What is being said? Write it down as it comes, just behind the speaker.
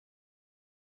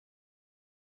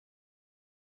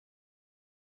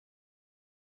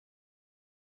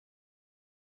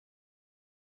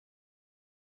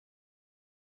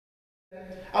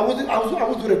I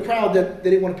was with a crowd that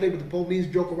they didn't want to play with the police,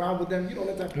 joke around with them, you know,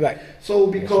 that type of Right. So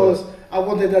because I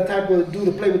wanted that type of dude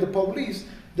to play with the police,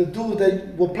 the dudes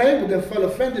that were playing with them felt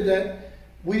offended that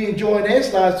we didn't join their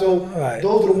side. So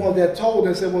those are the ones that told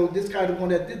and said, well, this guy the one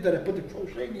that did that and put the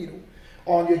crochet needle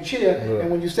on your chair, and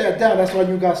when you sat down, that's why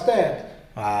you got stabbed.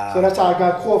 So that's how I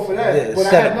got caught for that. Yeah, but I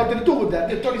had nothing to do with that.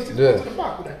 They're 36 months in the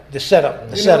box with that. The setup.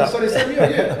 The you setup. Know, so they set me up,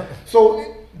 yeah.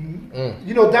 So,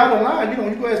 you know, down the line, you know,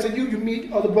 you go ahead and say you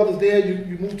meet other brothers there,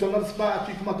 you move to another spot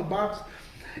after you come out the box.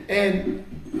 And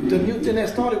the new thing that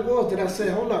started was that I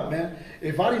said, hold up, man,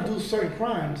 if I didn't do certain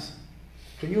crimes,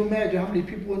 can you imagine how many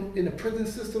people in the prison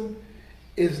system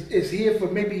is here for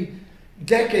maybe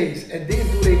decades and didn't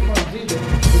do their crimes either?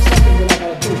 It's something that I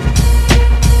gotta do.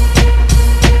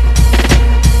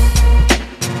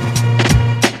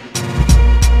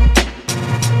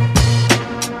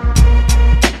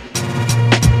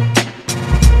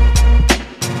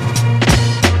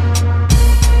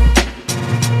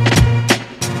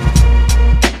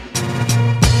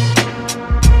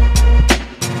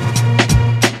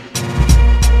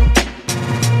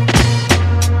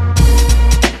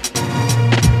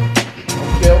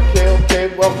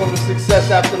 Welcome to Success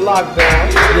After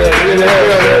Lockdown.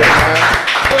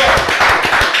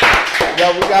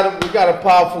 Yeah, we got a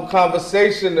powerful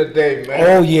conversation today, man.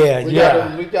 Oh yeah, we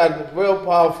got a real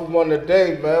powerful one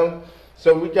today, man.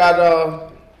 So we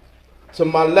got to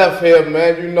my left here,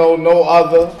 man. You know, no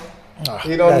other.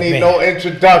 He don't need no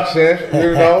introduction.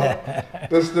 You know,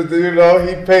 you know,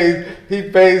 he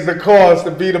pays the cost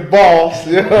to be the boss.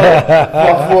 You know,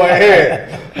 for a head,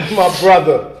 my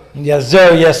brother. Yes,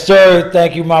 sir. Yes, sir.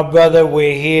 Thank you, my brother.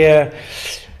 We're here.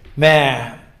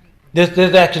 Man, this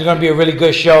is actually going to be a really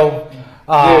good show.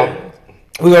 We're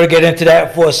going to get into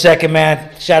that for a second,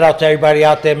 man. Shout out to everybody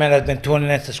out there, man, that's been tuning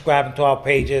in, subscribing to our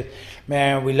pages.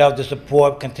 Man, we love the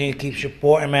support. Continue to keep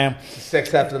supporting, man.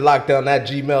 Sex After Lockdown at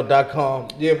gmail.com.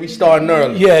 Yeah, we starting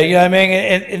early. Yeah, you know what I mean?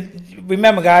 And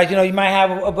remember, guys, you know, you might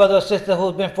have a brother or sister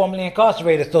who's been formerly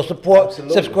incarcerated. So support,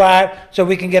 subscribe, so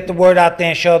we can get the word out there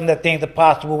and show them that things are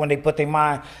possible when they put their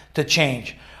mind to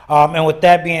change. And with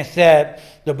that being said,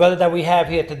 the brother that we have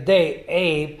here today,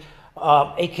 Abe,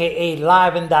 a.k.a.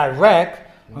 Live and Direct,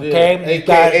 okay?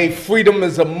 Yeah, AKA freedom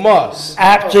is a must.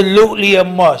 Absolutely a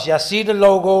must. Y'all see the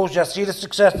logos, y'all see the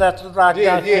Success After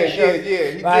Lockdown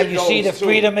Yeah. Right? You see the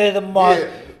freedom is a must,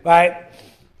 right?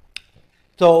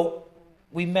 So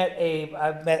we met Abe.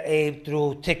 I met Abe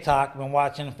through TikTok. Been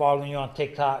watching and following you on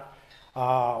TikTok.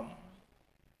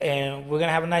 And we're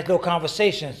gonna have a nice little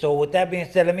conversation. So with that being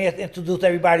said, let me introduce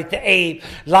everybody to Abe,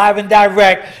 Live and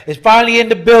Direct. It's finally in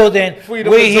the building.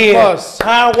 Freedom We're is here. A must.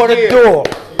 Time what a door.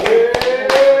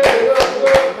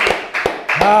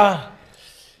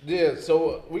 Yeah,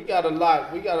 so we got a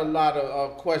lot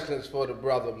of questions for the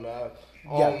brother, man.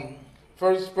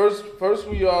 First,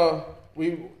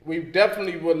 we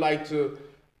definitely would like to.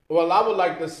 Well, I would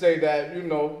like to say that, you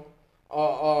know,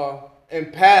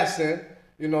 in passing,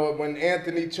 you know, when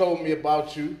Anthony told me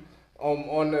about you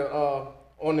on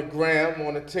the gram,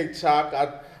 on the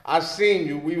TikTok, I seen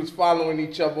you. We was following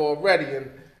each other already,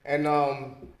 and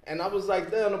I was like,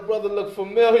 damn, the brother looked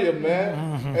familiar,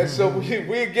 man. And so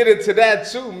we get into that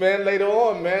too, man, later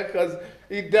on, man, because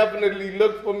he definitely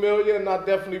looked familiar, and I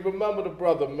definitely remember the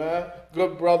brother, man.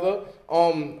 Good brother.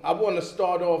 I want to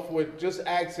start off with just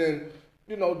asking,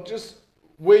 you know, just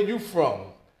where you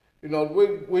from, you know,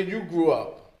 where you grew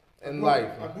up in life.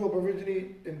 I grew up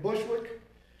originally in Bushwick,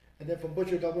 and then from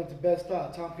Bushwick I went to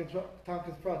Bed-Stuy,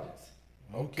 Tompkins Projects.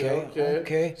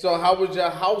 Okay. So how was your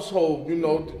household? You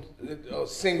know,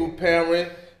 single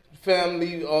parent,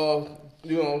 family.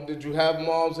 You know, did you have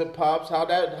moms and pops?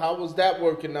 How was that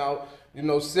working out? You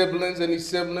know, siblings, any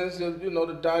siblings? You know,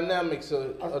 the dynamics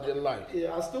of your life.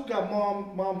 Yeah, I still got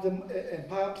moms and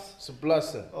pops. It's a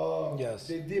blessing. Yes.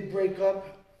 They did break up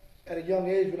at a young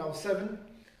age when I was 7.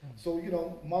 So, you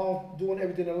know, mom doing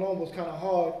everything alone was kind of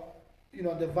hard. You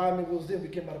know, the environment was in. We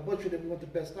came out of Butcher, then we went to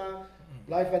Bed-Stuy.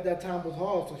 Life at that time was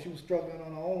hard, so she was struggling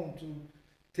on her own to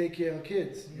take care of her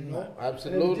kids, you know?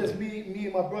 Absolutely. And it was just me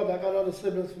and my brother. I got other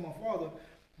siblings from my father,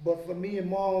 but for me and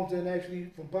moms and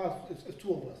actually from pops, it's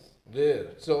 2 of us. Yeah.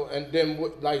 So, and then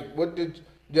what did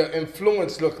your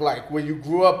influence look like where you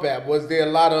grew up at? Was there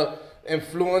a lot of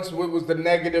influence? What was the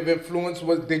negative influence?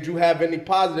 Did you have any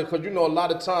positive? Because, you know, a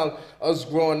lot of times us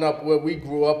growing up where we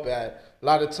grew up at, a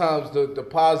lot of times the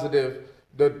positive,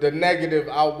 the negative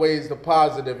outweighs the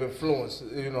positive influence,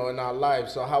 you know, in our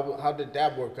lives. So how did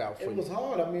that work out for you? It was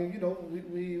hard. I mean, you know,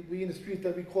 we in the streets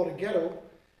that we call the ghetto,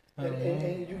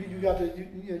 and you got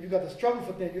to struggle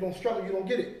for things. You don't struggle, you don't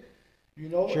get it. You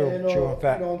know, True, and true, in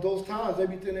fact. you know, in those times,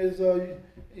 everything is,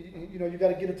 you know, you got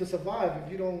to get it to survive.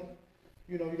 If you don't,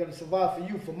 you know, you got to survive for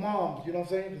you, for moms. You know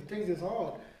what I'm saying? The things is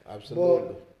hard. Absolutely.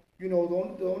 But you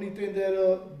know, the only thing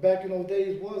that back in those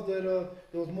days was that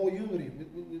there was more unity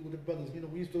with the brothers. You know,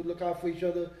 we used to look out for each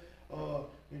other.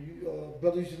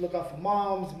 Brothers used to look out for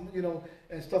moms, you know,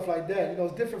 and stuff like that. You know,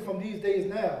 it's different from these days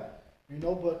now. You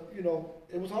know, but you know,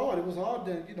 it was hard. It was hard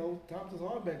then. You know, times was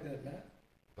hard back then, man.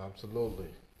 Absolutely.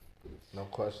 No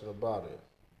question about it.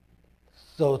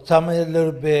 So tell me a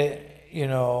little bit, you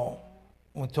know,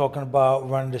 when talking about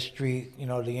running the street, you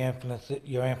know, the influence,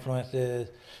 your influences,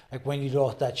 like when you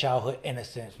lost that childhood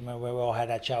innocence. Remember, we all had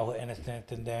that childhood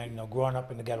innocence, and then, you know, growing up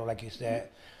in the ghetto, like you said,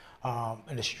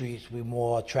 in the streets, we're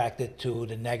more attracted to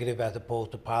the negative as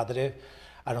opposed to positive.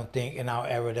 I don't think in our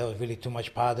era there was really too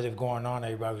much positive going on.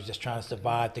 Everybody was just trying to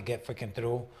survive to get freaking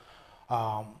through.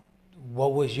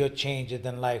 What was your changes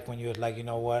in life when you was like, you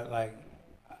know what, like,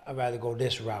 I'd rather go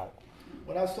this route?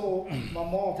 When I saw my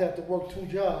mom have to work 2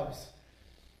 jobs,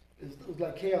 it was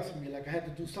like chaos for me. Like I had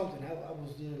to do something. I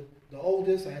was the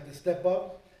oldest. I had to step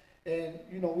up, and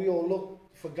you know we all look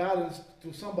for guidance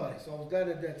through somebody. So I was glad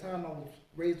at that time I was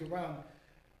raised around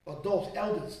adults,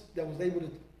 elders that was able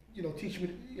to, you know, teach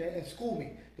me and school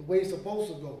me the way it's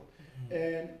supposed to go.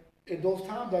 And in those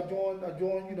times I joined,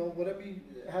 you know, whatever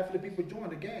half of the people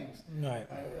joined the gangs. Right.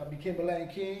 I became a Land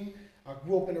King. I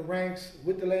grew up in the ranks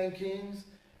with the Land Kings.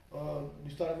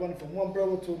 We started running from 1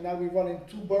 borough to now we're running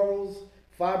 2 boroughs,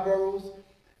 5 boroughs,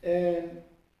 and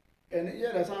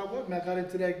yeah, that's how it was, man. I got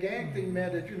into that gang thing,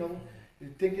 man. That, you know,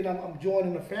 thinking I'm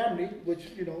joining a family, which,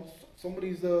 you know, some of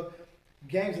these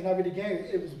gangs are not really gangs.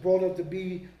 It was brought up to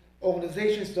be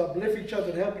organizations to uplift each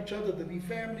other, to help each other, to be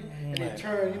family, and then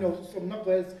turn, you know, some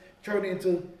knuckleheads turn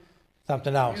into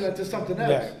something else. You know, to something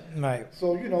else. Yeah, right.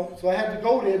 So, you know, so I had to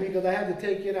go there because I had to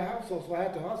take care of the household, so I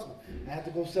had to hustle. I had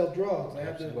to go sell drugs. I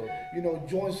had to, you know,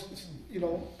 join, you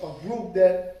know, a group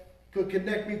that could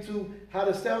connect me to how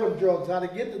to sell the drugs, how to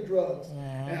get the drugs,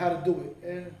 and how to do it.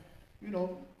 And, you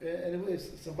know, and it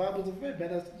was survival's a fit,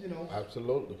 man. That's, you know.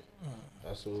 Absolutely.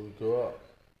 That's where we grew up.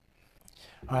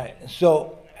 All right.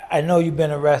 So I know you've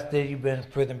been arrested. You've been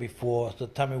in prison before. So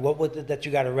tell me, what was it that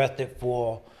you got arrested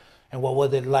for, and what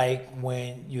was it like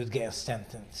when you was getting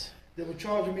sentenced? They were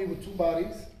charging me with 2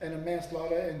 bodies and a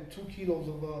manslaughter and 2 kilos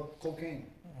of cocaine.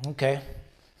 Okay.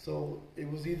 So it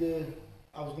was either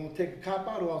I was going to take a cop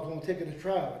out or I was going to take it to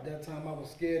trial. At that time, I was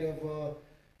scared of,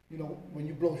 you know, when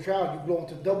you blow trial, you blow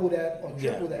into double that or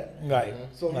triple that. Right.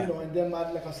 So, you know, and then,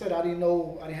 like I said, I didn't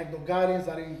have no guidance.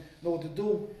 I didn't know what to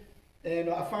do. And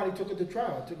I finally took it to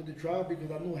trial. I took it to trial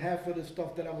because I knew half of the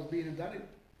stuff that I was being indicted,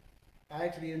 I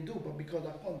actually didn't do. But because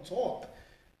I couldn't talk,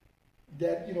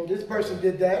 that, you know, this person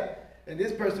did that, and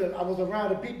this person, I was around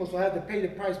the people, so I had to pay the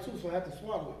price too, so I had to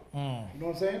swallow it. You know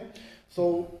what I'm saying?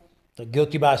 So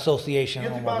guilty by association.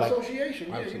 Guilty by association.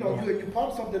 Yeah, you know, you're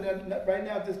part of something that right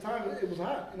now at this time it was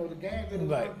hot. You know, the gangs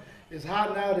it's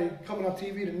hot now. They're coming on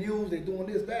TV, the news. They're doing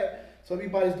this, that. So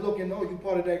everybody's looking. Oh, you're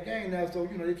part of that gang now. So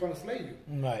you know they're trying to slay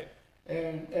you. Right.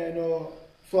 And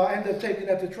so I ended up taking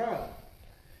that to trial.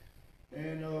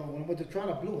 And when I went to trial,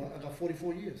 I blew. I got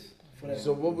 44 years for that.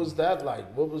 So what was that like?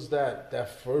 What was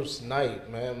that first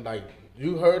night, man? Like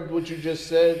you heard what you just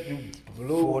said. You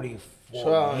blew.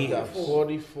 44 years.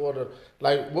 44.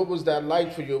 Like, what was that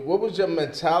like for you? What was your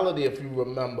mentality, if you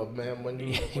remember, man, when you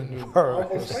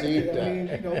received that? I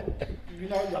mean, you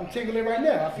know, I'm tingling right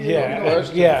now. I feel,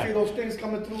 I feel those things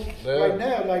coming through right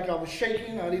now. Like I was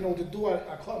shaking. I didn't know what to do.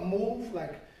 I couldn't move.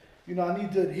 Like, you know, I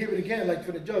need to hear it again. Like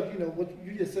for the judge, you know, what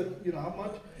you just said. You know how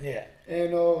much? Yeah.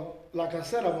 And like I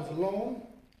said, I was alone.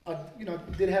 I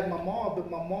did have my mom,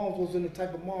 but my mom wasn't the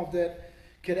type of mom that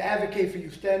could advocate for you,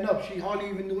 stand up. She hardly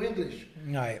even knew English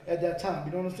at that time.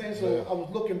 You know what I'm saying? So I was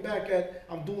looking back at,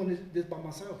 I'm doing this by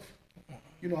myself.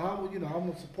 You know, how I'm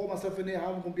gonna support myself in there.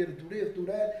 How I'm gonna be able to do this, do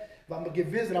that. If I'm gonna get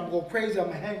visited, I'm gonna go crazy. I'm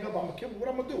gonna hang up. I'm gonna kill. What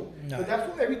I'm gonna do? But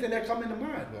that's everything that come into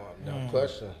mind. No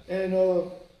question. And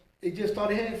it just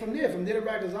started hitting from there. From there to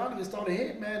Rikers Island, it started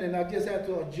hitting, man. And I just had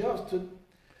to adjust to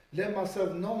let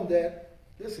myself know that,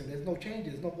 listen, there's no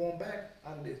changes. There's no going back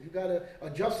out of this. You gotta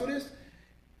adjust to this.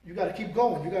 You got to keep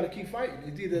going. You got to keep fighting.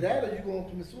 It's either that or you're going to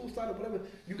commit suicide or whatever.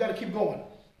 You got to keep going.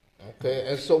 Okay.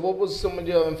 And so what was some of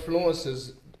your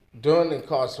influences during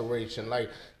incarceration? Like,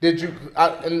 did you,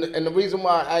 and the reason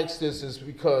why I ask this is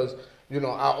because, you know,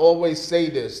 I always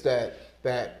say this, that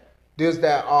there's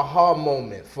that aha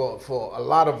moment for a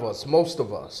lot of us, most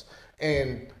of us.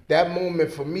 And that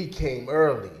moment for me came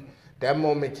early. That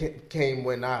moment came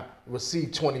when I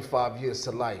received 25 years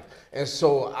to life. And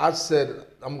so I said,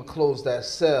 I'm going to close that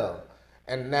cell.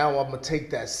 and now I'm gonna take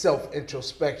that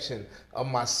self-introspection of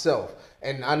myself.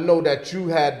 And I know that you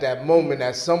had that moment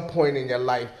at some point in your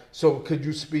life, so could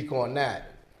you speak on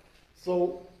that?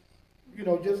 So, you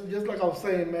know, just like I was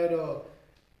saying, man,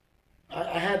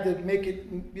 I had to make it,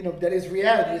 you know, that it's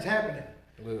reality, it's happening.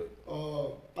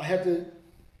 I had to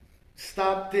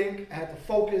stop, think, I had to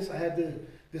focus, I had to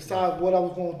decide what I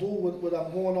was going to do, whether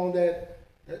I'm going on that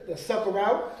sucker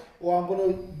route, or I'm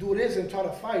going to do this and try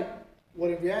to fight what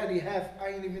in reality I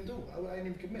ain't even do. I ain't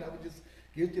even commit. I was just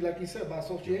guilty, like you said, by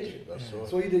association.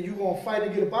 So either you're going to fight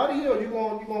and get up out of here, or you're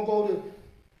going to go to,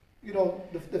 you know,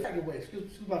 the factory way,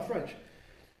 excuse my French.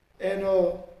 And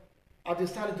I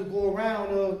decided to go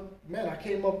around, man, I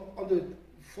came up under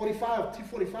 45,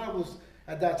 T45 was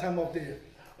at that time up there.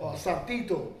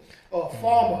 Santito,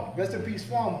 Farmer, rest in peace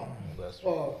Farmer.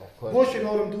 Bush and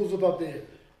all them dudes was up there.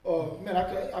 Man,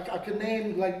 I could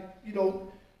name, like, you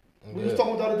know, we was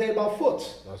talking the other day about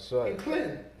Foots. That's right. And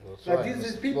Clinton. That's like right.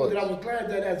 These are people that I was glad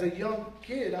that as a young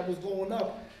kid I was growing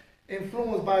up,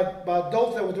 influenced by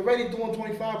adults that was already doing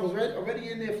 25, was already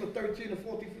in there for 13 or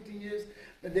 14, 15 years,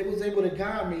 that they was able to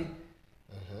guide me,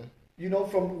 you know,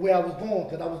 from where I was going,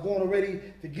 because I was going already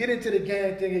to get into the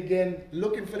gang thing again,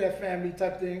 looking for that family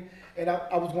type thing, and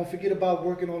I was going to forget about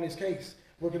working on this case,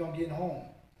 working on getting home.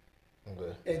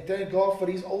 And thank God for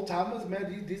these old timers,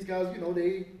 man. These guys, you know,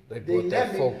 they brought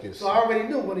that focus. So I already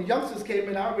knew when the youngsters came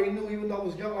in. I already knew, even though I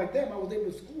was young like them, I was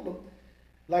able to school them,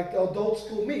 like the adults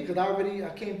school me, because I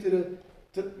came to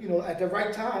you know, at the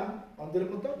right time under the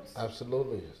adults.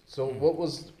 Absolutely. So what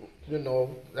was, you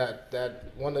know,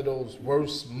 that one of those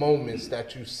worst moments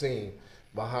that you seen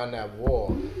behind that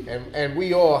wall? And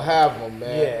we all have them,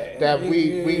 man. Yeah. That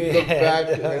we look back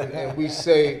and we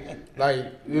say, like,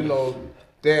 you know,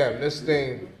 damn, this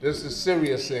is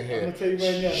serious in I'm here. gonna tell you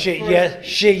right now.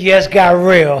 Shit got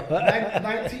real.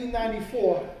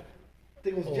 1994, I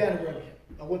think it was January.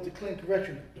 I went to Clinton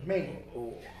Correctional, Maine.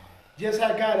 Just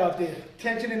had got out there.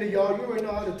 Tension in the yard. You already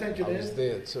know how the tension is. I was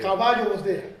there too. Carvalho was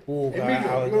there. Ooh,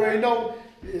 Emilio, you already know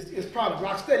his product.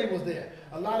 Rocksteady was there.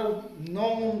 A lot of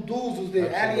known dudes was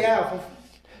there. Ali Al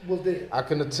was there. I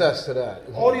can attest to that.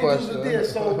 All these dudes was there.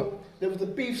 So there was a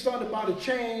beef started about a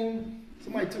chain.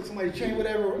 Somebody took somebody's chain,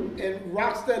 whatever, and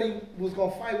Rocksteady was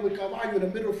gonna fight with Carvalho in the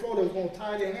middle of the floor. They was gonna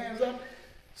tie their hands up,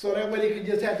 so that way they could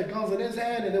just have the guns in his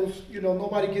hand, and there was, you know,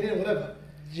 nobody get in, whatever.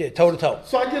 Yeah, toe to toe.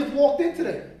 So I just walked into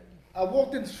that. I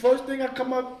walked in. First thing I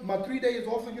come up, my 3 days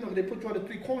off. You know, they put you on a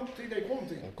 3-day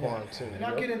quarantine. And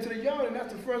I get into the yard, and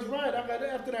that's the first riot.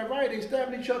 After that riot, they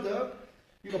stabbing each other up.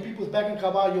 You know, people's backing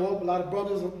Carvalho up. A lot of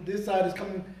brothers on this side is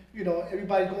coming. You know,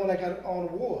 everybody's going like on a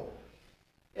war.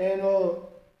 And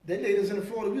they laid us in the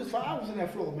floor. We was for hours in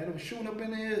that floor, man. It was shooting up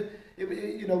in there.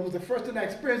 You know, it was the first thing I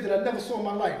experienced that I never saw in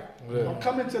my life. Yeah. I'm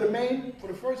coming to the Maine for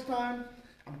the first time.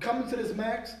 I'm coming to this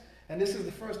max, and this is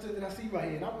the first thing that I see right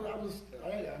here. And I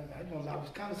was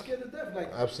kind of scared to death.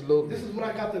 Like, absolutely, this is what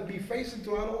I got to be facing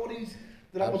throughout all these.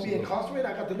 That I'm gonna be incarcerated.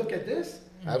 I got to look at this.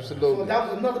 Absolutely. So that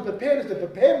was another preparedness to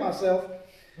prepare myself,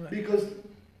 because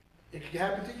it can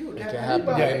happen to you. It can happen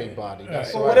to anybody.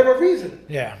 That's for right. whatever reason.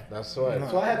 Yeah. That's right.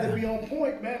 So I had to be on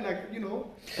point, man. Like, you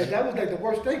know, and that was like the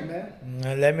worst thing, man.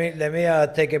 Let me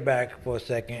take it back for a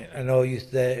second. I know you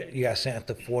said you got sentenced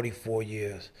to 44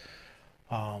 years.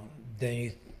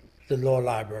 Then the law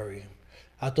library.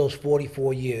 Out those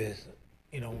 44 years,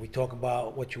 you know, we talk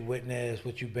about what you witnessed,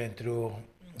 what you've been through,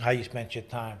 how you spent your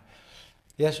time.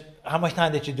 Yes. How much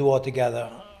time did you do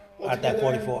altogether at that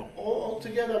 44?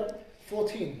 Altogether,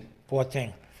 14.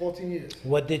 14 years.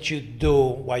 What did you do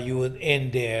while you were in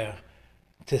there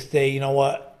to say, you know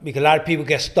what? Because a lot of people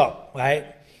get stuck,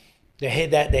 right? They hear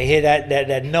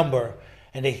that number,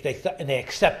 and they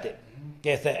accept it.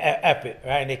 It's an effort,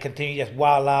 right? And they continue to just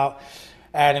wild out,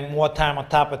 adding more time on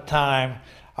top of time.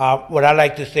 What I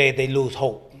like to say, they lose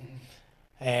hope.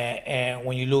 And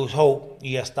when you lose hope,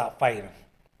 you just stop fighting,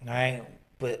 right?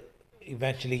 But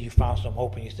eventually you found some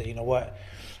hope, and you say, you know what?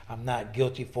 I'm not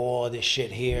guilty for all this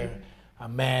shit here.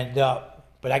 I'm manned up,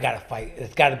 but I gotta fight.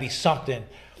 It's gotta be something.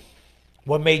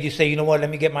 What made you say, you know what, let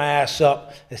me get my ass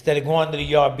up, instead of going to the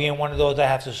yard, being one of those that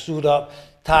have to suit up,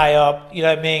 tie up, you know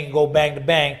what I mean, go bang to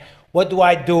bang. What do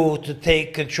I do to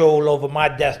take control over my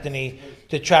destiny,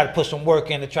 to try to put some work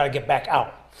in, to try to get back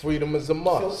out? Freedom is a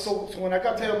must. So when I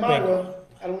got to Elmira,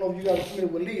 I don't know if you guys are familiar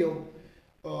with Leo.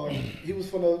 He was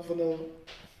from the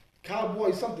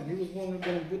Cowboy something. He was one of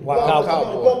the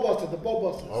Ball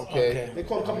Busters. Okay. They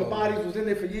caught a couple of bodies. Was in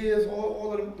there for years.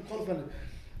 All of them caught offenders.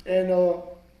 And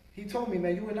he told me,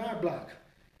 man, you in our block.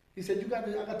 He said,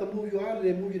 I got to move you out of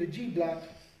there, move you to G block,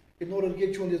 in order to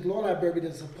get you in this law library.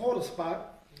 There's a porter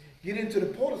spot. Get into the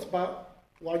porter spot,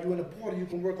 while you're in the portal, you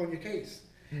can work on your case.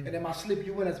 And then I slip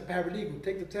you in as a paralegal,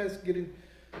 take the test, get in.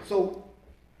 So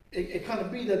it kind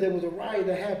of be that there was a riot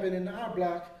that happened in our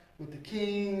block with the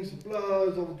Kings, the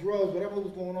Bloods, over drugs, whatever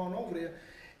was going on over there.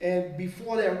 And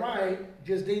before that riot,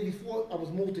 just days before, I was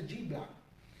moved to G Block.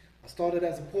 I started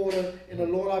as a porter in the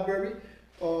law library,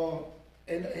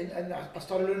 and I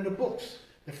started learning the books,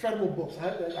 the federal books.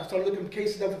 I started looking at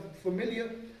cases that were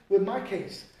familiar with my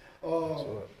case.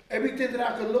 Everything that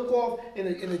I could look off in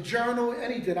a journal,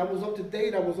 anything. I was up to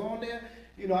date. I was on there.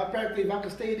 You know, I practically, if I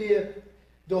could stay there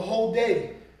the whole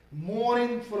day,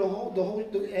 morning for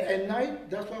at night.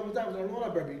 That's why I was in the law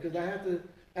library, because I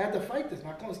had to fight this.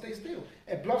 I couldn't stay still.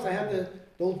 And plus, I had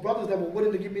those brothers that were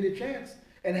willing to give me the chance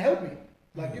and help me.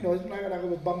 Like, you know, it's not like I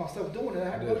was by myself doing it.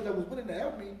 I had brothers that was willing to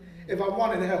help me if I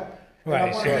wanted to help. Right.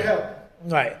 I wanted to help.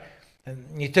 Right.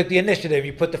 And you took the initiative,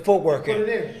 you put the footwork in. Put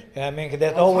it in. You know what I mean? Because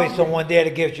there's always someone there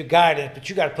that gives you guidance, but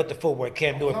you got to put the footwork,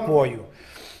 can't do it for you.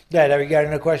 Dad, have you got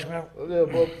another question, man? Yeah,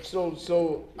 but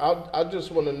so I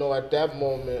just want to know at that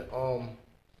moment,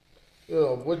 you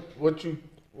know,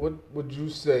 what would you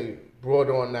say brought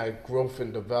on that growth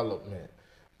and development?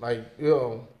 Like, you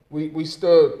know, we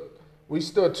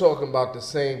stood talking about the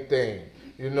same thing,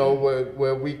 you know,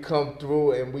 where we come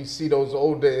through and we see those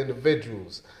older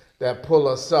individuals that pull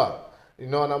us up. You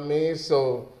know what I mean?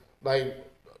 So, like,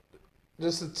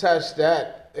 just attach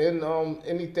that and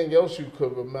anything else you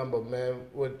could remember, man,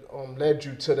 what led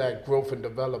you to that growth and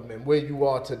development, where you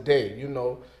are today, you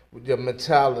know, with your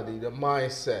mentality, the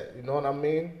mindset, you know what I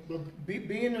mean? But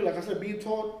being there, like I said, being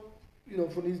taught, you know,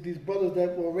 from these brothers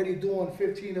that were already doing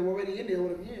 15, that were already in there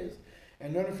with them years,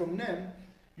 and learning from them,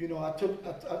 you know, I took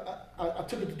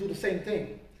it to do the same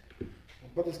thing.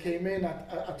 Brothers came in,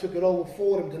 I took it over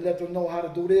for them to let them know how to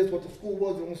do this, what the school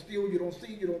was. You don't steal, you don't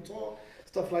see, you don't talk,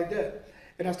 stuff like that.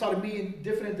 And I started meeting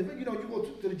different individuals. You know, you go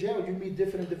to the jail, you meet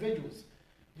different individuals.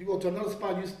 You go to another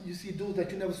spot, you see dudes that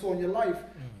you never saw in your life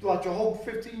throughout your whole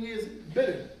 15 years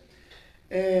bidding.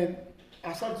 And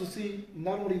I started to see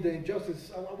not only the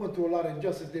injustice, I went through a lot of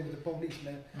injustice there with the police,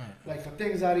 man. Like for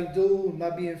things I didn't do,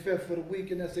 not being fed for the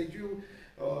week in SHU.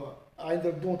 I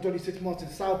ended up doing 36 months in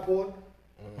Southport.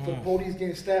 For the police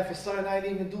getting staffed for something I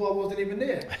didn't even do, I wasn't even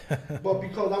there. But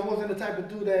because I wasn't the type of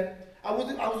dude that I was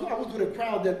with a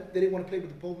crowd that they didn't want to play with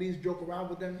the police, joke around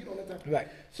with them, you know, that type of. Right.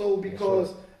 So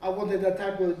because I wasn't that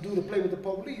type of dude to play with the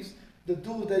police, the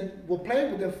dudes that were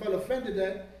playing with them felt offended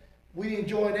that we didn't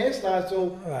join their style.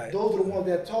 So those are the ones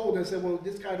that told and said, well,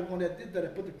 this guy the one that did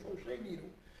that, put the crochet needle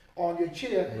on your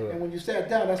chair, and when you sat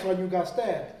down, that's why you got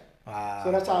stabbed.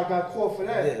 So that's how I got caught for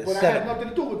that. Yeah, but I had nothing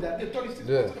to do with that. They're 36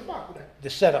 months in the box with that. The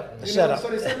setup. So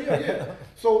they set me up, yeah.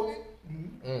 So,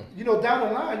 you know, down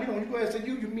the line, you know, you go ahead and say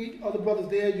you meet other brothers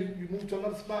there, you move to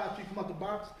another spot, you come out the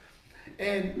box.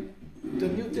 And the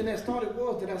new thing that started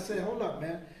was that I said, hold up,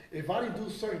 man, if I didn't do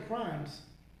certain crimes,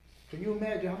 can you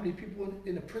imagine how many people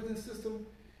in the prison system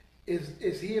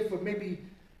is here for maybe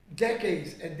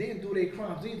decades and didn't do their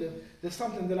crimes either? There's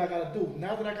something that I gotta do.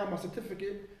 Now that I got my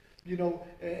certificate, you know,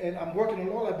 and I'm working in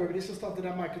the law library, this is something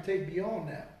that I might could take beyond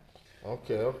that.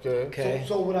 Okay.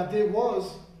 So what I did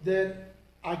was that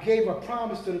I gave a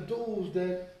promise to the dudes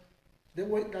that they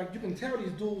were, like, you can tell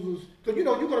these dudes was, because you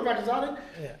know, you go to Rikers Island,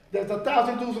 there's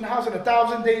 1,000 dudes in the house and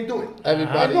 1,000 didn't do it.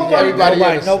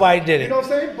 Nobody did it. You know what I'm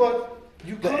saying? But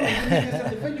you come and you meet these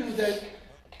individuals that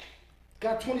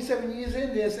got 27 years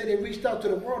in there, say they reached out to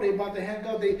the world, they about to hang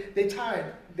up, they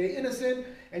tired, they innocent,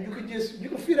 and you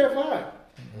can feel that vibe.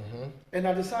 And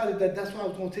I decided that that's why I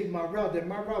was going to take my route. That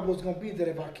my route was going to be that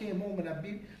if I came home and I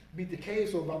beat the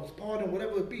case, or if I was pardoned,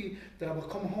 whatever it be, that I would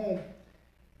come home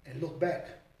and look back.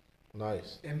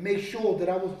 Nice. And make sure that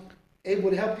I was able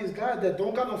to help these guys that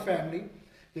don't got no family.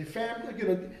 Their family, you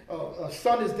know, a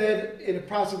son is dead in the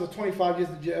process of 25 years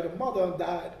in jail. The mother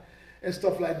died and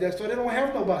stuff like that. So they don't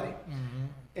have nobody.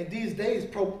 And these days,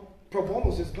 pro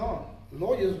bonos is gone.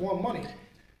 Lawyers want money.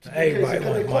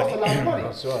 Because it costs a lot of money.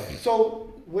 That's right.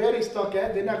 So where they stuck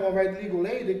at, they're not going to write legal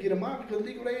aid to get them out because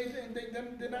legal aid,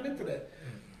 they're not into that.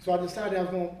 So I decided I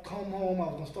was going to come home, I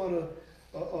was going to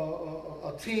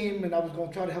start a team, and I was going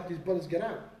to try to help these brothers get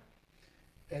out.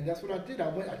 And that's what I did.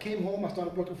 I came home, I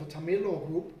started working for Tamir Law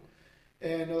Group,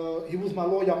 and he was my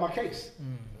lawyer on my case.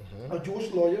 A Jewish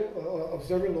lawyer,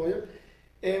 observant lawyer.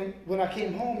 And when I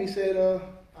came home, he said,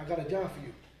 I got a job for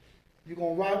you. You're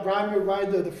going to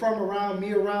ride the firm around,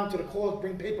 me around to the court,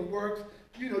 bring paperwork.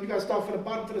 You know, you got to start from the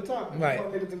bottom to the top. Right. You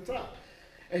got to make it to the top.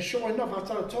 And sure enough, I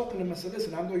started talking to him and said,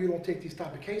 listen, I know you don't take these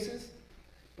type of cases,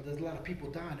 but there's a lot of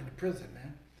people dying in the prison,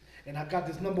 man. And I got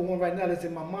this number one right now that's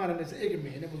in my mind, and it's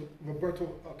ignorant, and it was Roberto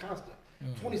Acosta.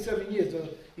 27 years.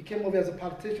 He came over as a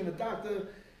politician, a doctor,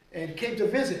 and he came to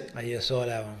visit. I just saw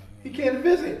that one. He came to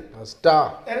visit.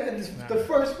 Stop. And the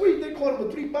first week, they caught him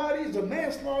with 3 bodies, a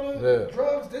manslaughter,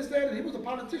 drugs, this, that, and he was a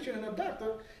politician and a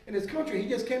doctor in his country. He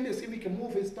just came there to see if he can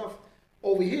move his stuff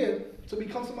over here to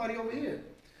become somebody over here.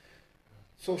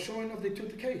 So sure enough, they took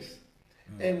the case.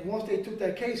 And once they took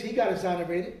that case, he got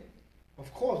exonerated.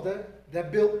 Of course,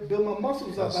 that built my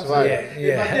muscles up. That's I right. said,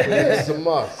 if I did It's this, a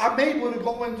must. I'm able to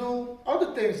go and do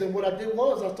other things. And what I did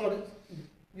was I started,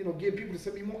 getting people to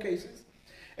send me more cases.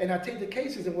 And I take the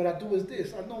cases, and what I do is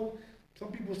this. I know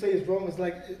some people say it's wrong. It's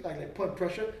like putting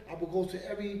pressure. I will go to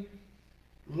every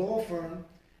law firm,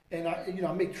 and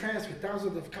I make transcripts,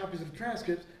 thousands of copies of the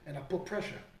transcripts, and I put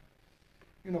pressure.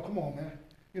 Come on, man.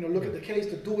 Look at the case.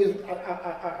 The dude is.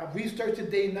 I researched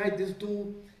it day and night. This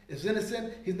dude is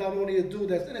innocent. He's not only a dude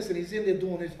that's innocent. He's in there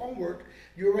doing his homework.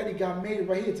 You already got made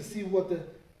right here to see what the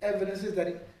evidence is that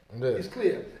it's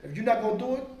clear. If you're not gonna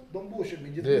do it, don't bullshit me.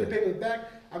 Just give the papers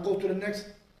back. I go to the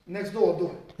next door,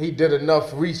 do it. He did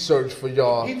enough research for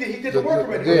y'all. He did the work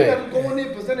already. You got to go in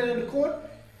there, present it in the court.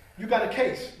 You got a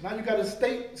case. Now you got a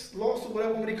state lawsuit,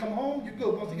 whatever. When they come home, you're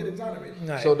good once they get exonerated.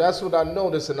 Right. So that's what I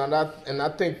noticed, and I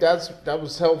think that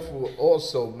was helpful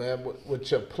also, man,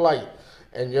 with your plight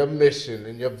and your mission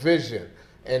and your vision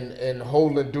and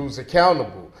holding dudes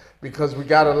accountable. Because we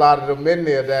got a lot of them in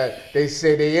there that they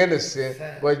say they innocent,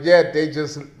 but yet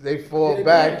they fall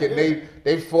back and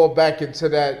they fall back into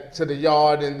the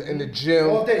yard and the gym,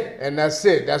 all day. And that's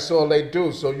it. That's all they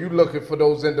do. So you looking for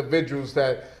those individuals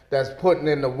that's putting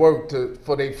in the work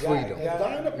for their freedom.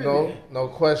 No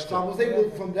question. So I was able,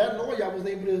 from that lawyer, I was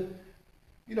able to,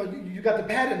 you got the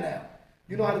pattern now.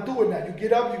 You know how to do it now. You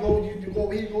get up, you go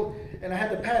over here, you go, and I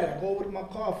had the pattern. I go over to my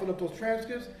car, fill up those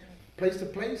transcripts, place to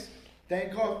place.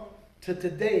 Thank God, to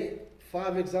today,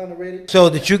 5 exonerated. So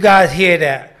did you guys hear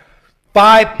that?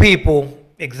 5 people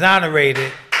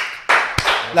exonerated,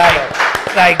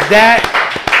 like that.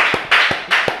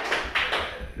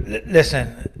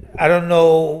 Listen, I don't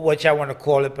know what y'all want to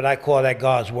call it, but I call that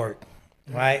God's work,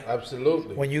 right?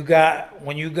 Absolutely. When you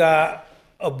got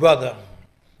a brother,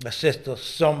 a sister,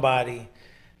 somebody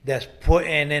that's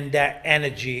putting in that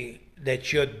energy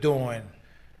that you're doing,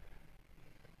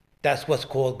 that's what's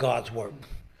called God's work.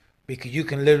 Because you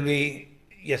can literally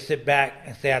just sit back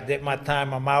and say, I did my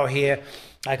time, I'm out here,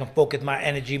 I can focus my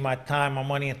energy, my time, my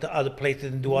money into other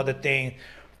places and do other things.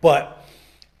 But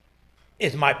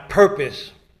it's my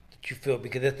purpose that you feel,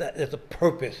 because it's a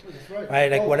purpose,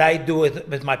 right? Like what I do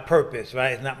is my purpose,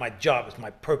 right? It's not my job, it's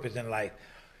my purpose in life.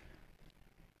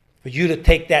 For you to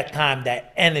take that time,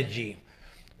 that energy,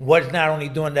 what's not only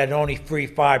doing that, only free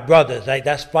 5 brothers, right?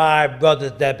 That's 5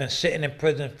 brothers that have been sitting in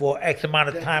prison for X amount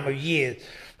of time of years.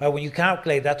 Right? When you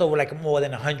calculate, that's over like more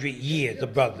than 100 years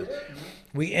of brothers.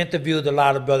 We interviewed a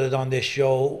lot of brothers on this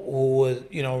show who was,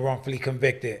 wrongfully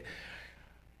convicted.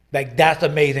 Like, that's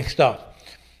amazing stuff.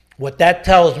 What that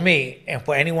tells me, and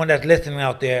for anyone that's listening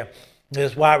out there,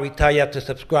 that's why we tell you to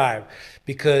subscribe.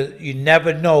 Because you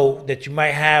never know that you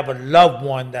might have a loved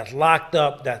one that's locked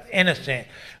up, that's innocent,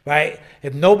 right?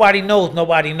 If nobody knows,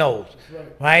 nobody knows,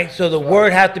 right? So the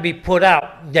word has to be put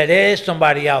out that there is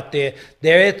somebody out there.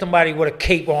 There is somebody with a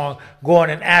cape on going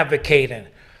and advocating.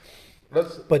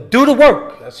 But do the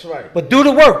work. That's right. But do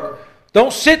the work.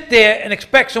 Don't sit there and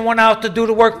expect someone else to do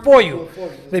the work for you.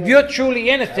 If you're truly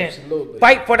innocent,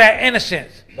 fight for that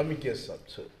innocence. Let me get something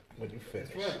too when you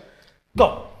finish.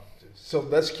 Go. So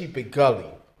let's keep it gully,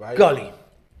 right? Gully.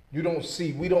 We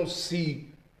don't see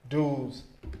dudes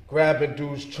grabbing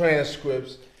dudes'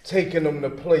 transcripts, taking them to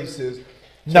places,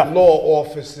 to law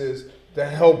offices to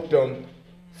help them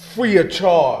free of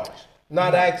charge,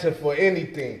 not asking for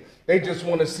anything. They just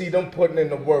want to see them putting in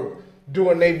the work,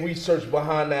 doing their research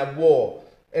behind that wall,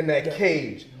 in that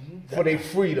cage, for their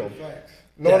freedom.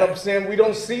 Know what I'm saying? We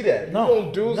don't see that.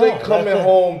 Dudes ain't coming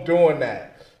home doing that.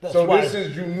 So this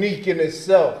is unique in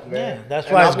itself, man. Yeah,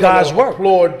 that's why it's God's work.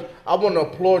 I want to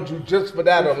applaud you just for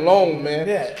that alone, man.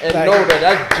 And know that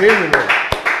that's genuine.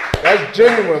 That's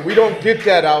genuine. We don't get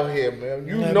that out here, man.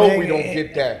 You know we don't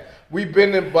get that. We've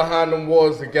been in behind them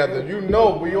walls together. You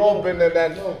know, we all been in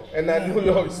that New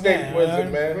York State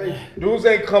prison, man. Dudes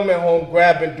ain't coming home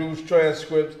grabbing dudes'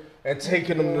 transcripts and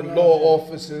taking them to law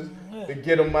offices to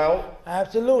get them out.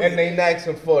 Absolutely. And they ain't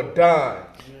asking for a dime.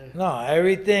 No,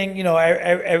 everything,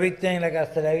 everything, like I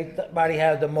said, everybody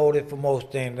has the motive for most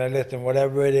things. Like, listen,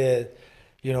 whatever it is,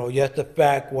 just the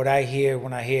fact, what I hear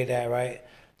when I hear that, right,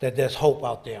 that there's hope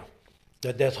out there.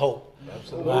 That there's hope.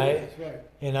 Absolutely. Right? That's right.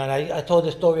 And I told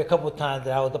this story a couple of times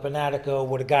that I was up in Attica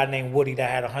with a guy named Woody that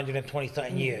had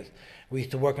 120-something years. We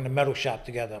used to work in the metal shop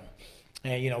together.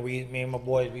 And, me and my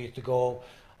boys, we used to go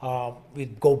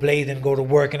We'd go blazing, go to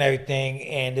work and everything.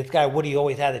 And this guy Woody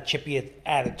always had a chippy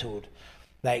attitude.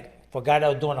 Like, for a guy that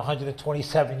was doing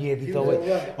 127 years, he's always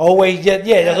just,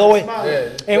 just always.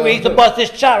 Yeah, and we used to bust his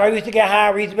chop, right? We used to get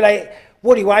high. We used to be like,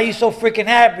 Woody, why are you so freaking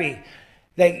happy?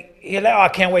 Like, he's like, oh, I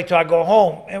can't wait till I go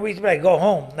home. And we used to be like, go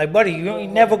home. Like, buddy, you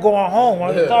ain't never going home.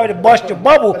 I'm sorry to bust your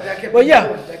bubble. But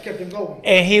that kept him going.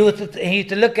 And he used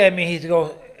to look at me, he used to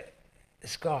go,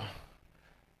 Scar,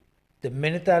 the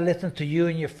minute I listen to you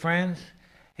and your friends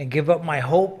and give up my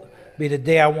hope, be the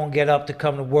day I won't get up to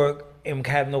come to work and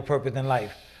have no purpose in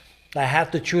life. I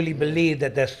have to truly believe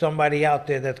that there's somebody out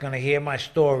there that's going to hear my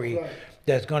story,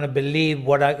 that's going to believe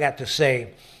what I got to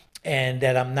say, and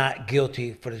that I'm not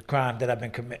guilty for the crime that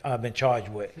I've been charged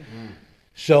with.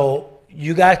 So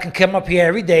you guys can come up here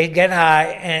every day, get high,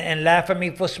 and laugh at me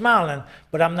for smiling,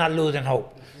 but I'm not losing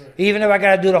hope. Even if I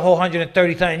got to do the whole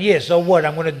 130 years, so what?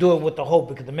 I'm going to do it with the hope,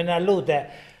 because the minute I lose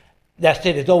that, that's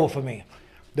it. It's over for me.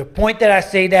 The point that I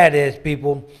say that is,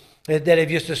 people, is that if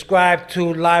you subscribe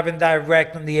to Live and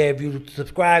Direct on the air, if you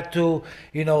subscribe to,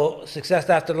 Success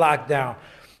After Lockdown,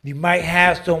 you might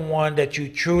have someone that you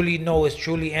truly know is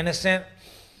truly innocent.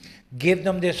 Give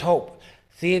them this hope.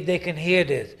 See if they can hear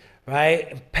this, right?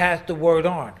 And pass the word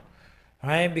on,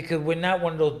 right? Because we're not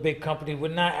one of those big companies. We're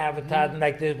not advertising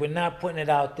like this. We're not putting it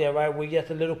out there, right? We're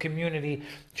just a little community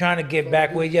trying to get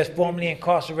back. We're just formerly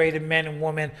incarcerated men and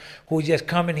women who just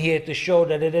coming here to show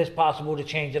that it is possible to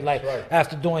change your life.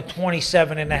 After doing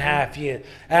 27 and a half years,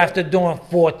 after doing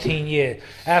 14 years,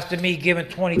 after me giving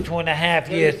 22 and a half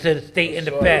years to the state and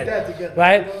the fed,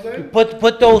 right? You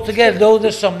put those together. Those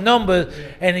are some numbers,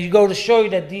 and you go to show you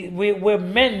that we're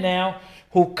men now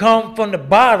who come from the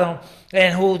bottom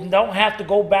and who don't have to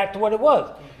go back to what it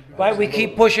was, right? We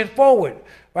keep pushing forward,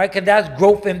 right? Because that's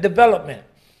growth and development.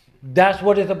 That's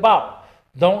what it's about.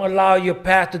 Don't allow your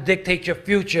past to dictate your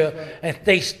future and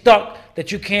stay stuck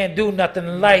that you can't do nothing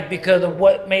in life because of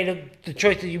what made the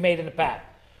choices you made in the past,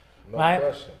 right?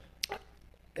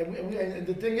 And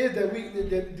the thing is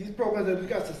that these programs that we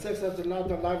got, Success After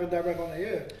Lockdown, Live and Direct on the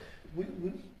air,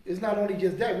 it's not only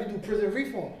just that, we do prison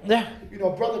reform. Yeah.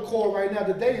 Brother called right now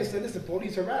today and said, listen,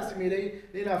 police harassing me,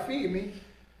 they not feeding me.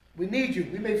 We need you.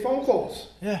 We make phone calls.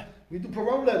 Yeah. We do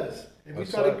parole letters. If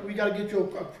we got to get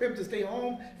you a crib to stay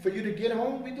home, for you to get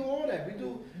home, we do all that. We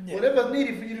do whatever's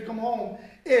needed for you to come home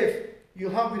if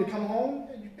you're hungry to come home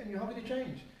and you're hungry to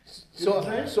change.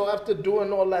 So after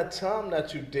doing all that time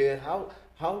that you did, how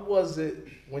was it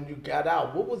when you got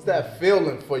out? What was that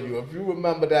feeling for you, if you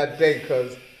remember that day?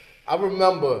 Because I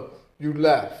remember you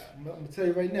left. I'm going to tell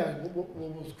you right now, what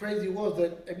was crazy was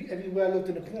that everywhere I looked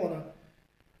in the corner,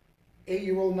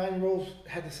 8-year-old, 9-year-olds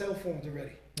had the cell phones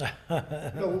already. Back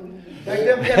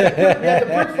then we had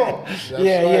the brick phone.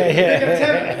 Yeah,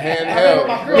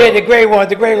 the gray one.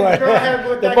 The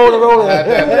Motorola.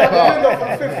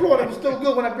 From the 5th floor, it was still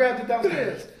good when I grabbed it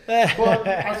downstairs. But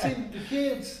I seen the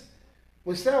kids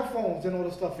with cell phones and all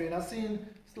the stuff, and I seen,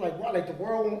 it's like, wow, like the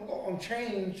world on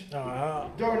change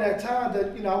during that time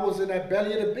that, I was in that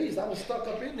belly of the beast. I was stuck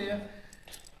up in there.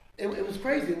 It was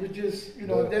crazy. It was just, and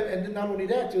then not only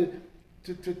that,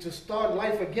 to start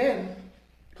life again.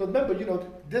 Because remember,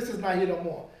 this is not here no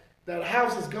more. That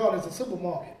house is gone. It's a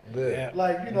supermarket. Yeah.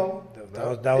 Like,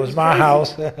 that was my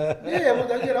house. that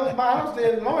was my house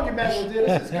there. The laundromat was there.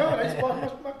 This is gone. I used to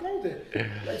wash my clothes there.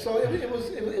 Like, so it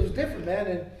was different, man.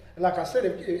 And like I said,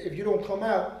 if you don't come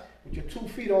out with your 2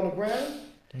 feet on the ground,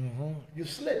 you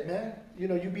slip, man. You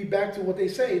be back to what they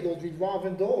say, those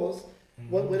revolving doors,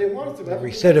 where they want us to. The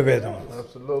recidivism.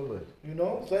 Absolutely.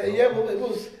 So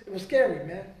it was scary,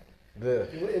 man. Yeah.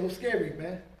 It was scary,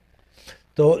 man.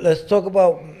 So let's talk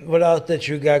about what else that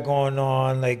you got going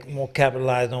on, like more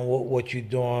capitalize on what you're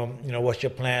doing, what's your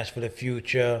plans for the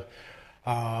future,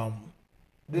 how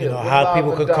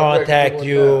people can contact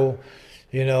you,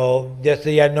 just so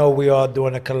y'all know we all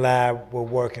doing a collab, we're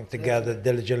working together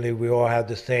diligently, we all have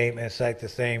the same insight, the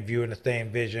same view and the same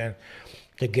vision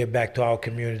to get back to our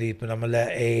community, but I'm going to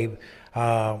let Abe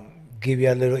give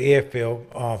you a little earful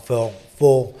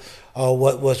full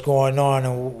what's going on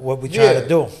and what we try to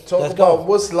do. Talk about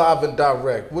what's Live and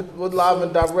Direct. What Live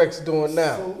and Direct's doing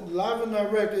now? So Live and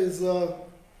Direct is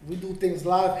we do things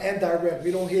live and direct.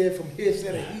 We don't hear from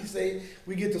hearsay and he say.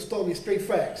 We get the story straight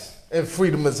facts. And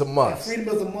freedom is a must. And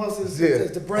freedom is a must is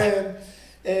the brand.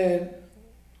 And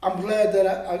I'm glad that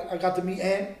I got to meet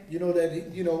Ant.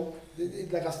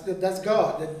 Like I said, that's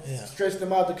God that stretched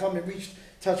him out to come and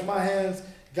touch my hands.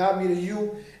 Got me to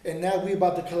you, and now we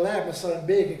about to collab with something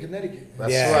big in Connecticut.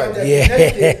 That's right. That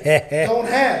Connecticut don't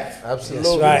have.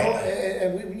 Absolutely. That's right.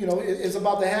 And we, it's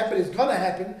about to happen. It's gonna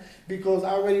happen because I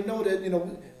already know that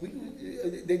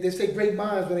they say great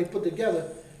minds when they put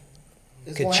together,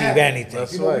 it's Can gonna achieve happen. anything.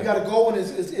 That's You know, right. we got to go,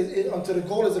 and until the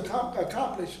goal is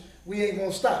accomplished, we ain't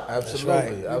gonna stop. Absolutely,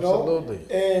 right. You know? absolutely.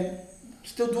 And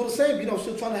still do the same. You know,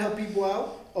 still trying to help people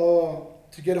out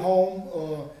to get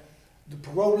home, the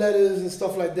parole letters and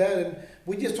stuff like that. And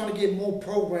we're just trying to get more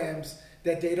programs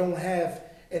that they don't have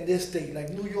in this state. Like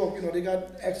New York, you know, they got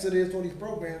Exodus, all these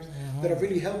programs that are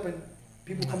really helping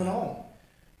people coming home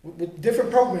with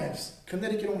different programs.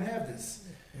 Connecticut don't have this.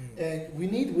 And we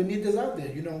need this out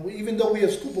there. You know, even though we're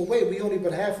a scoop away, we only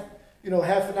but half an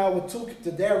hour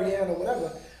to Darien or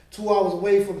whatever, 2 hours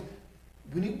away from.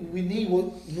 We need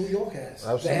what New York has.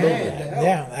 Absolutely.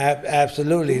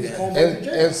 Absolutely.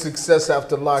 And Success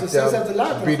After Lockdown, Success After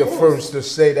Lockdown, be the of course. first to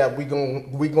say that we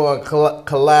gonna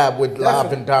collab with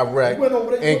Live and Direct We went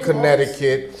over there in with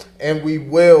Connecticut, and we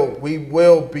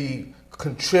will be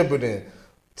contributing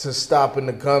to stopping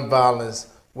the gun violence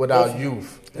with our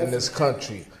youth in this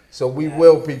country. So we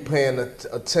will be paying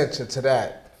attention to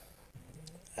that.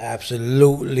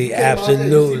 Absolutely. You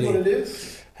see what it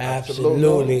is?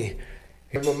 Absolutely.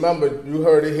 And remember, you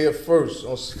heard it here first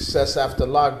on Success After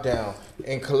Lockdown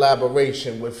in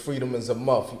collaboration with Freedom is a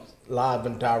Muff, Live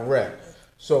and Direct.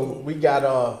 So we got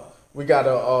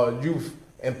a youth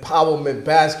empowerment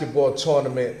basketball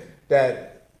tournament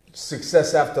that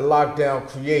Success After Lockdown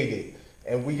created.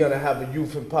 And we're going to have a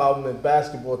youth empowerment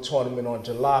basketball tournament on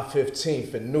July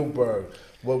 15th in Newburgh.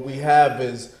 What we have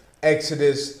is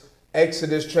Exodus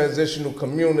Transitional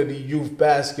Community Youth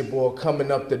Basketball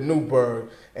coming up to Newburgh,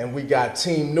 and we got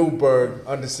Team Newburgh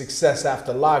under Success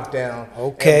After Lockdown.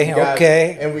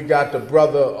 Okay. And we got the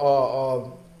brother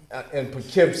in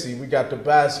Poughkeepsie. We got the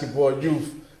basketball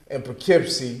youth in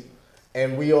Poughkeepsie,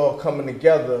 and we all coming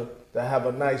together to have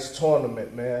a nice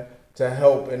tournament, man, to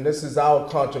help. And this is our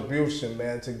contribution,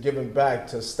 man, to giving back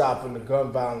to stopping the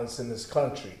gun violence in this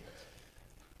country.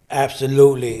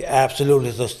 Absolutely.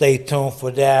 So stay tuned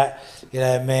for that. You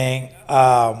know what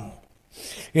I mean?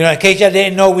 In case y'all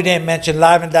didn't know, we didn't mention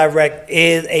Live and Direct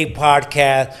is a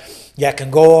podcast. Y'all can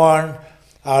go on.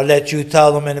 I'll let you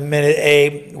tell them in a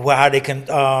minute, how they can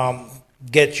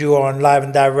get you on Live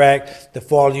and Direct, to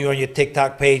follow you on your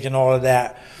TikTok page and all of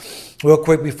that. Real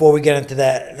quick before we get into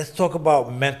that, let's talk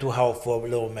about mental health for a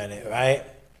little minute, right?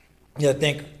 I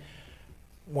think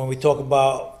when we talk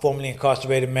about formerly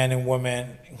incarcerated men and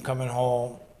women coming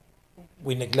home,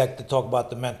 we neglect to talk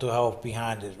about the mental health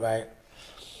behind it, right?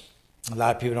 A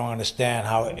lot of people don't understand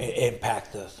how it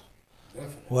impacts us.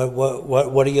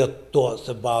 What are your thoughts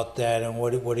about that, and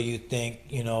what do you think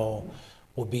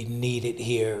will be needed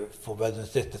here for brothers and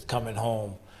sisters coming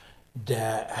home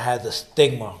that has a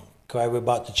stigma? Correct? We're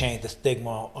about to change the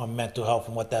stigma on mental health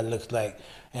and what that looks like,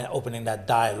 and opening that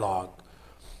dialogue.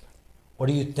 What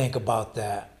do you think about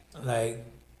that? I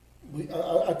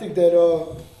think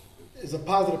that it's a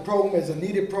positive program, it's a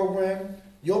needed program.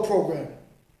 Your program,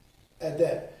 at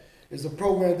that, is a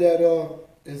program that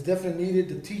is definitely needed.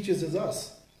 The teachers is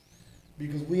us,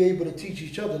 because we able to teach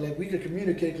each other. Like, we could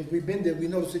communicate because we've been there. We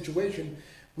know the situation.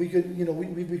 We could,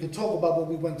 we could talk about what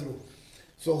we went through.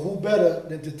 So who better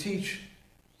than to teach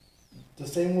the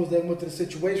same ones that went through the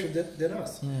situation than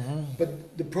us? Mm-hmm.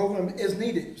 But the program is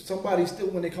needed. Somebody still,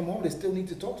 when they come home, they still need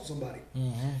to talk to somebody.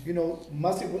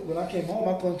 Mm-hmm. When I came home,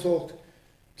 I couldn't talk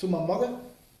to my mother.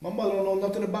 My mother don't know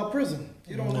nothing about prison.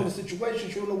 You don't know the situation.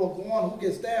 She don't know what's going on, who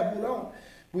gets stabbed, who don't.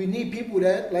 We need people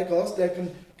that, like us, that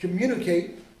can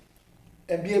communicate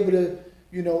and be able to,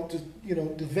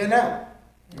 to vent out.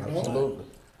 Absolutely.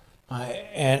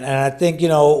 And I think,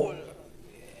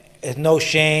 there's no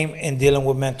shame in dealing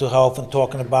with mental health and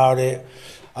talking about it.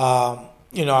 We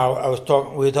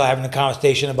were having a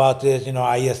conversation about this.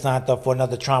 I signed up for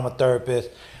another trauma therapist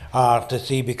to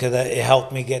see, because it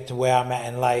helped me get to where I'm at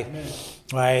in life.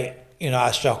 Right?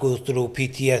 I struggle through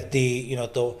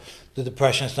PTSD, through the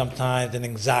depression sometimes, and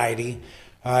anxiety.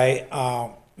 Right?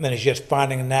 And it's just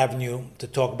finding an avenue to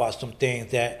talk about some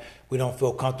things that we don't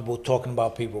feel comfortable talking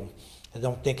about people. I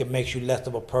don't think it makes you less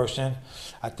of a person.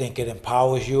 I think it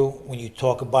empowers you when you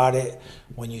talk about it.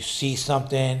 When you see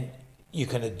something, you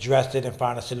can address it and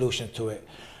find a solution to it.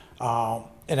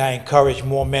 And I encourage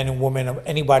more men and women, or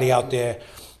anybody out there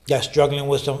that's struggling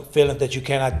with some feelings that you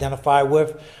can't identify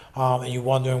with, and you're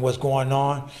wondering what's going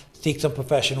on, seek some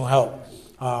professional help.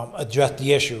 Address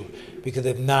the issue, because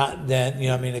if not, then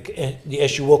the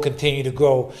issue will continue to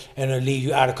grow and it'll leave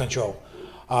you out of control.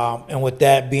 And with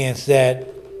that being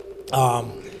said,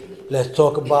 let's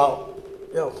talk about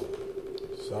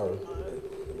Sorry.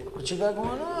 what you got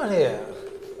going on here.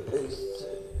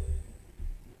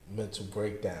 Mental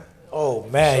breakdown. Oh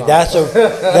man, that was a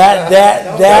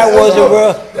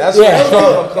real. That's yeah.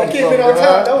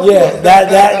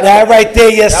 That right there,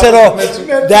 you set off.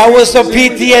 That was some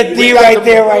PTSD right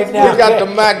there, right now. We got the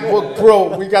MacBook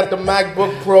Pro. We got the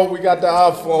MacBook Pro. We got the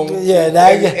iPhone. Yeah,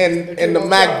 and the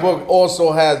MacBook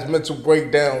also has mental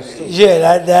breakdowns too.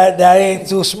 Yeah, that ain't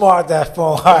too smart, that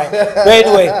phone. All right. But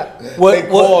anyway, they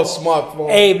call smartphone.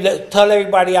 Abe, tell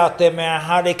everybody out there, man,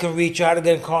 how they can reach you, how to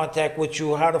get in contact with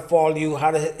you, how to follow you,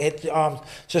 how to hit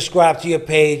subscribe to your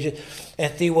page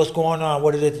and see what's going on,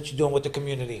 what it is that you're doing with the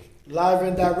community. Live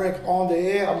and direct on the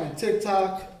air. I'm in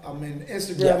TikTok, I'm in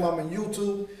Instagram, I'm in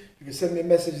YouTube. You can send me a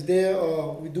message there.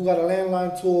 We do got a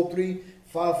landline,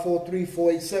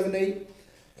 203-543-4878.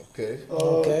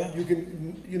 Okay. You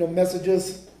can, message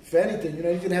us for anything.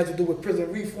 Anything that has to do with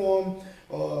prison reform.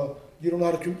 You don't know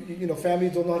how to,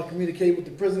 families don't know how to communicate with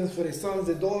the prisons for their sons,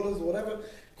 their daughters, whatever.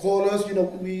 Call us.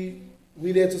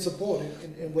 We there to support it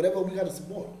and whatever we got to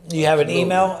support. You have an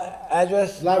email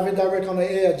address? Live and direct on the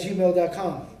air at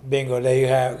gmail.com. Bingo, there you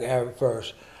have it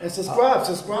first. And subscribe,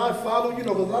 follow, because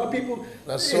a lot of people,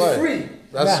 that's it's right. free.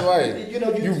 That's right.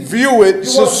 You view it,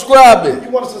 subscribe it. You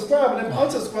want to subscribe and then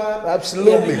unsubscribe.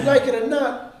 Absolutely. If you like it or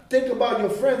not, think about your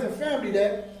friends and family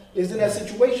that is in that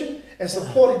situation and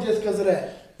support it just because of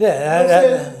that.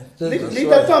 Yeah, leave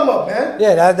that thumb up, man.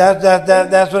 Yeah,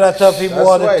 that's what I tell people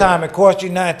all the time. It costs you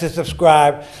nothing to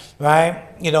subscribe, right?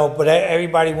 But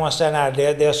everybody wants that out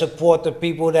there. They'll support the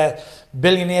people that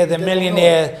billionaires and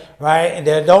millionaires, right? And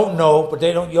they don't know, but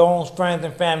they don't. Your own friends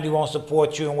and family won't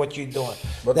support you and what you're doing.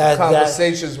 But the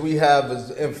conversations we have is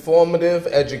informative,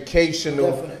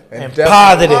 educational, and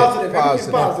positive.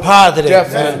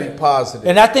 Definitely positive.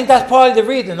 And I think that's probably the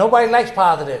reason nobody likes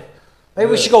positive.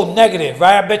 Maybe we should go negative,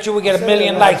 right? I bet you we get 1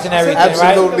 million likes and everything,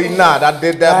 Absolutely right? not. I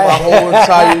did that my whole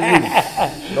entire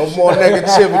youth. No more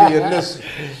negativity in this.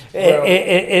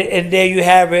 And there you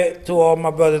have it. To all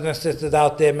my brothers and sisters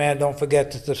out there, man, don't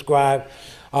forget to subscribe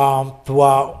to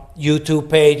our YouTube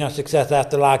page on Success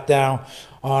After Lockdown,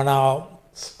 on our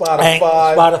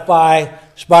Spotify,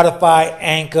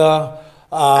 Anchor,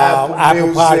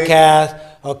 Apple Podcast.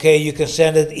 Okay, you can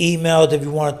send us emails if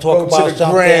you want to talk about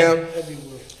something. Gram,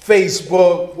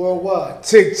 Facebook, worldwide,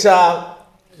 TikTok.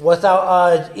 What's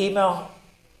our email?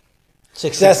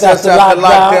 Success After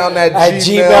Lockdown at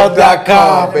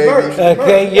gmail.com, baby.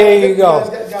 Okay, there you go.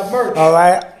 All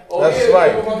right. That's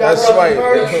right.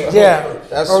 Yeah.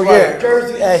 That's right.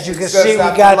 As you can see, we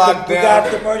got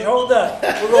the merch. Hold up.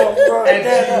 We're going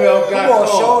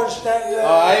to show us that.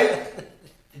 All right.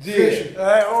 Yeah. All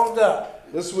right, hold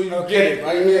up. This is where you get it,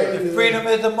 right here. The freedom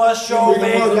is a must show,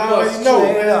 man.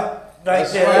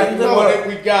 That's right. You want it,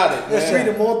 we got it. It's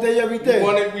freedom all day, every day. You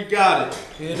want it, we got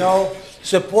it.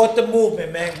 Support the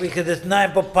movement, man, because it's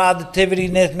nothing but positivity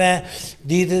in this, man.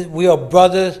 We are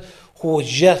brothers who are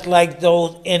just like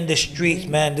those in the streets,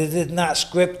 man. This is not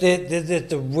scripted. This is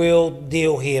the real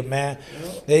deal here, man.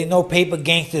 There ain't no paper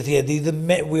gangsters here. These are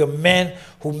men. We are men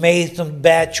who made some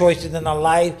bad choices in our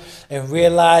life and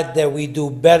realized that we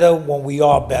do better when we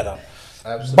are better.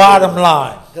 Absolutely. Bottom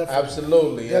line.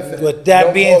 Absolutely. With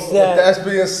that being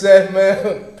said,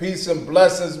 man, peace and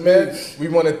blessings, man. We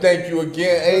want to thank you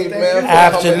again, Abe, man.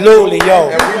 Absolutely, yo.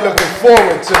 And we looking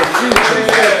forward to the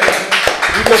future.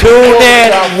 Tune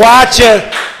in, watch us.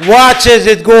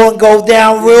 It's going to go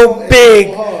down real big.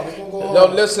 Yo,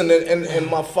 listen, and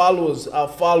our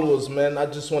followers, man. I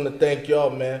just want to thank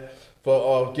y'all, man,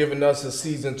 for giving us a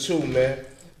season 2, man.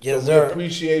 Yes, sir. We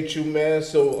appreciate you, man.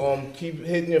 So keep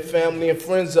hitting your family and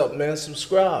friends up, man.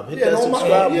 Subscribe. Hit that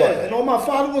subscribe button. And all my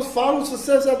followers follow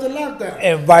Success After Lockdown.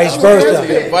 And vice versa.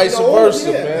 And vice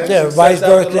versa, man. Yeah, vice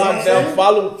versa. Lockdown.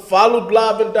 Follow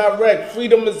Live and Direct.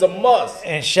 Freedom is a must.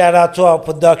 And shout out to our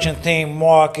production team,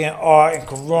 Mark and Art and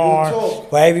Karan,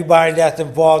 for everybody that's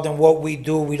involved in what we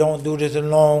do. We don't do this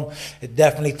alone. It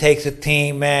definitely takes a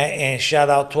team, man. And shout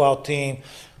out to our team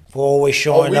for always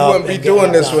showing up. We wouldn't be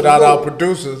doing this without our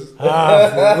producers. For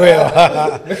real.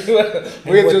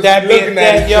 We're just looking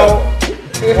at each other.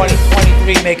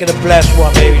 2023, make it a blessed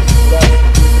one, baby.